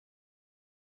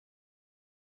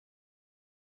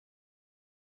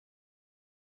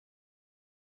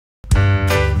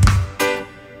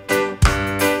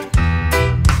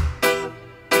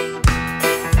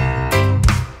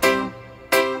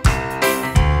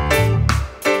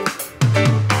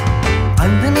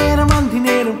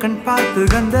கண் பார்த்து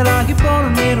கந்தலாகி போன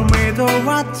நேரம் ஏதோ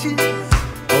வாச்சு.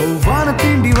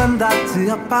 வானத்தீண்டி வந்தாச்சு,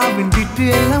 அப்பாவின் வீட்டு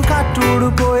எல்லாம் காற்றோடு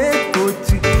போயே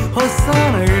போச்சு.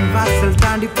 ஹொசானா என் வாசல்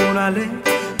தாண்டி போனாலே,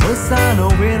 ஹொசானா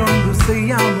வேறொன்று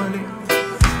செய்யாமலே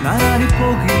நான் ஆடி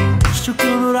போகிறேன்,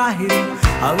 சுக்குநூறாகிறேன்.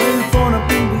 அவள் போன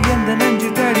பின்பு எந்த நெஞ்சு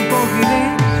தேடி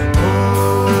போகிறேன்.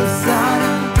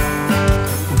 ஹொசானா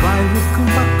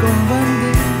வாழ்வுக்கும் பக்கம்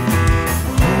வந்தேன்.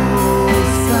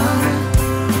 ஹொசானா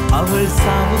அவள்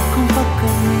சாவுக்கும்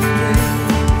பக்கம் நின்றேன்.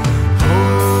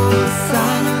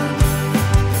 ஹொசானா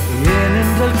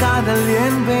ஏனென்றால் காதல்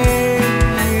என்பேன்.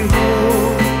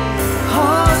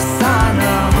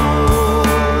 Hosana.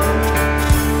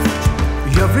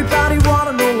 Everybody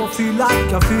wanna know I feel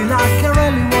like I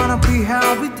really wanna be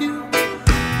here with you.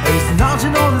 It's not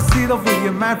you know the seed of we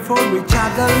are mad for each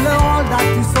other. All that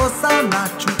is Hosana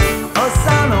true.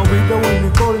 Hosana we the one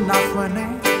we calling out my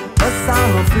name.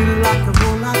 Hosana feel like a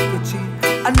roll like a chain.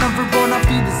 I never wanna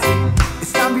be the same.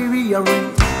 It's time we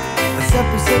rearrange. A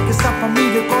separate second stop for me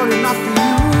to calling after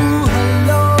you.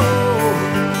 Hello.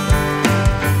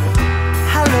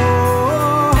 Hello.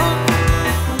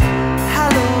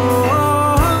 Hello.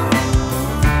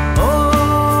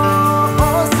 Oh,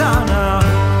 Hosana.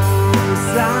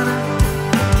 Hosana.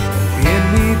 En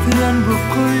meetu anbu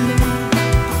kollu.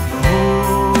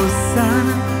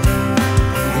 Hosana.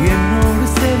 Ennodu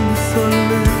sernu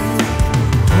sollu.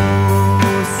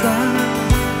 Hosana.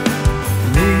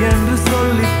 நீ என்று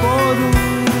சொல்லி போதும்.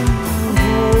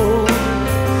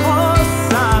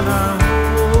 Hosana.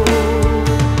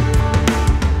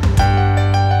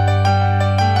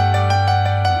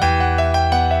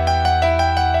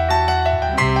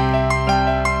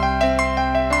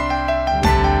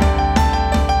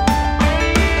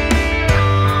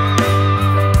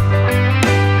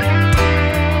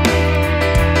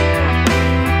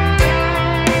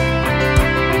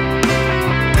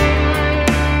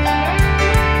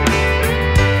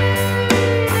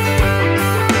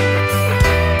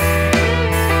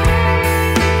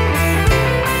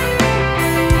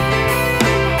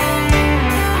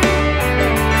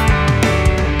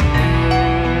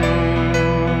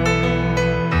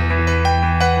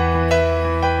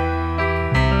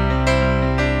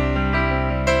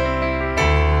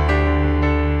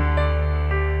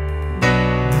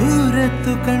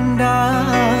 ദൂരത്തു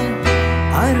കണ്ടാൽ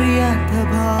അറിയാത്ത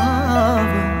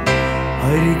ഭാവം,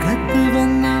 അരികത്ത്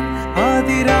വന്നാൽ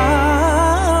ആതിരാ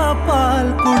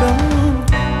പാൽക്കുടം.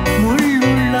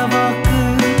 മുള്ളുള്ള വാക്ക്,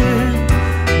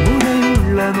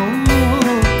 മുനയുള്ള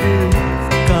നോക്ക്,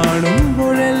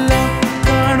 കാണുമ്പോഴെല്ലാം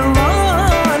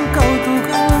കാണുവാൻ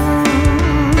കൗതുകം.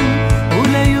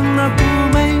 ഉലയുന്ന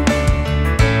പൂമൈ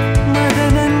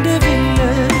മദനന്റെ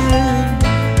വില്ല്,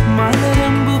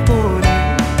 മലരമ്പു പോലെ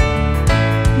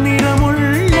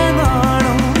നിറമുള്ള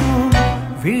നാണം.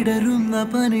 വിടരുന്ന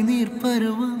പനിനീർ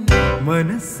പരുവം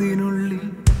മനസ്സിനുള്ളിൽ